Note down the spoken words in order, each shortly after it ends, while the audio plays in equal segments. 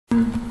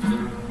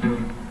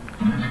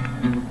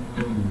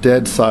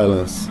Dead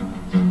silence.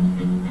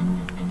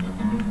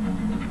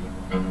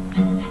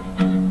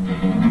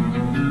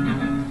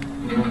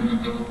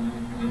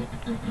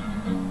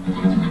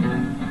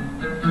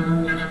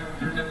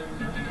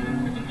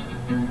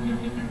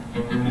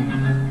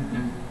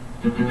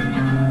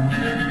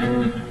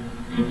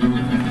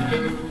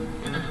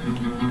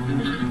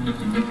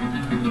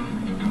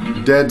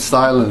 Dead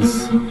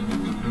silence.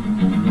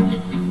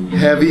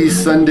 Heavy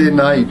Sunday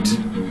night.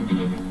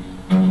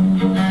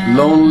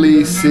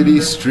 Lonely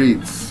city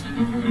streets.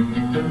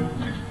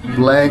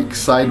 Blank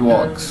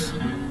sidewalks.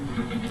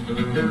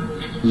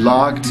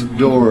 Locked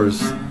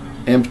doors.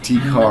 Empty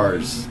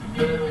cars.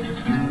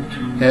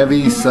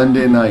 Heavy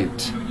Sunday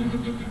night.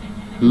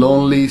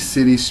 Lonely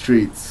city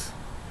streets.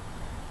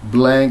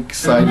 Blank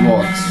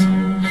sidewalks.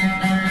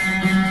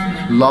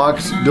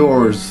 Locked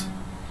doors.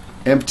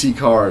 Empty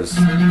cars.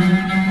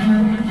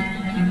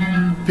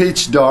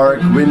 Pitch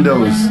dark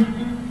windows.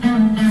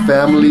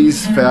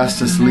 Families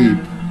fast asleep.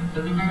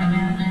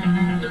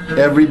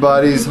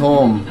 Everybody's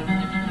home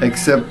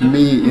except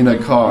me in a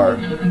car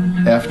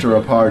after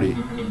a party.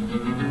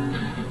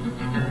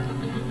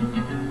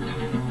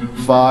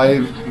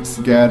 5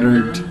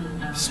 scattered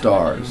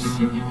stars.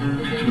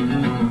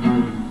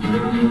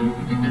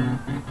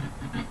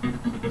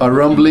 A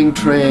rumbling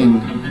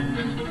train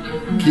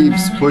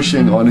keeps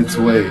pushing on its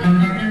way.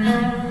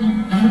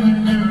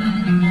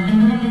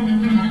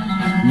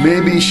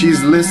 Maybe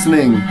she's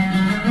listening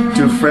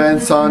to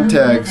Frank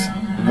Sontag's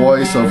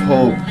Voice of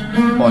Hope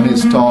on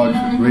his talk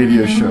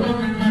radio show.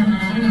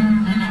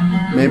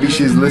 Maybe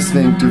she's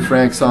listening to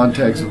Frank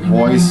Sontag's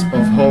Voice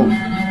of Hope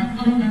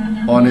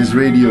on his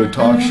radio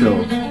talk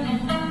show.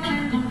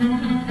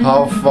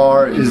 How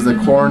far is the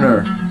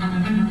corner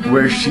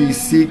where she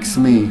seeks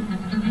me,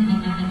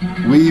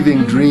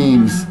 weaving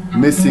dreams,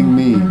 missing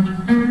me,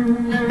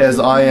 as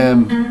I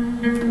am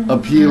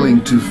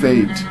appealing to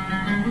fate?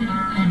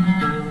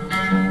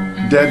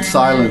 Dead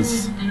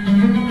silence.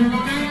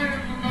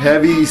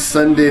 Heavy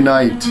Sunday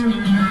night.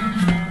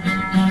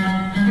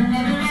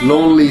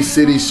 Lonely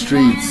city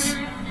streets.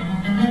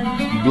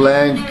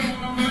 Blank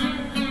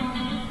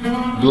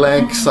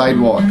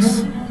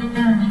sidewalks.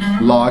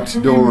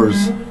 Locked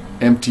doors.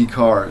 Empty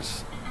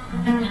cars.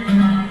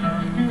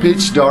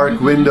 Pitch dark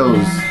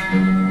windows.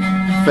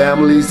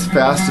 Families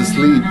fast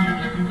asleep.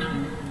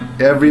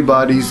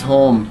 Everybody's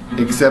home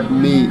except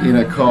me in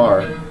a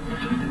car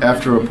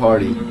after a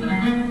party.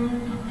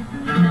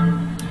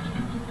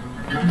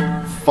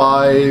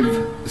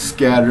 5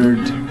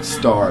 scattered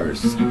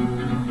stars.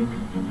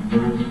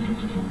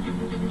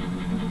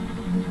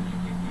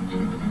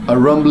 A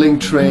rumbling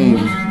train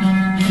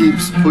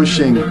keeps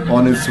pushing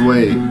on its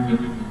way.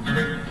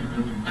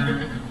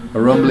 A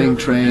rumbling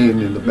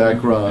train in the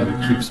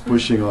background keeps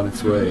pushing on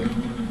its way.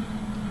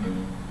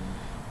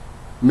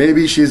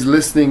 Maybe she's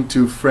listening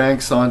to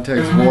Frank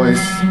Sontag's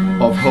Voice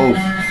of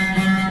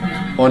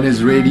Hope on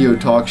his radio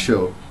talk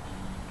show.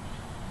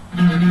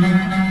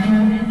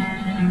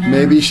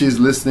 Maybe she's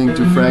listening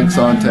to Frank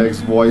Sontag's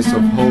Voice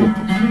of Hope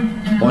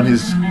on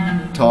his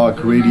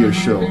talk radio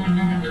show.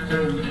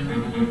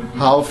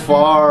 How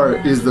far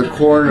is the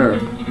corner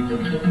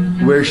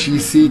where she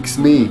seeks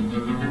me?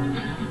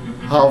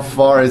 How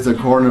far is the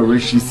corner where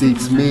she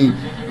seeks me,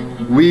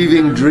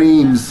 weaving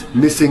dreams,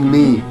 missing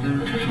me,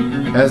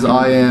 as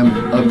I am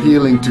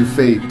appealing to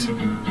fate?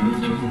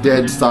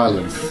 Dead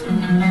silence.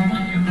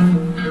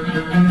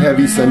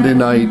 Heavy Sunday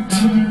night.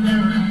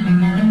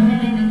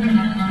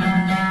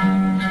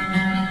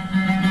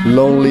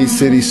 Lonely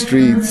city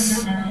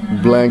streets,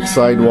 blank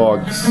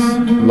sidewalks,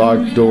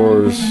 locked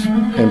doors,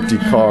 empty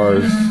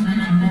cars,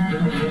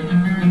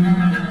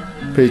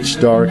 pitch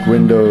dark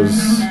windows,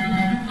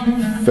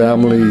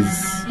 families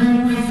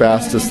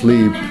fast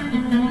asleep,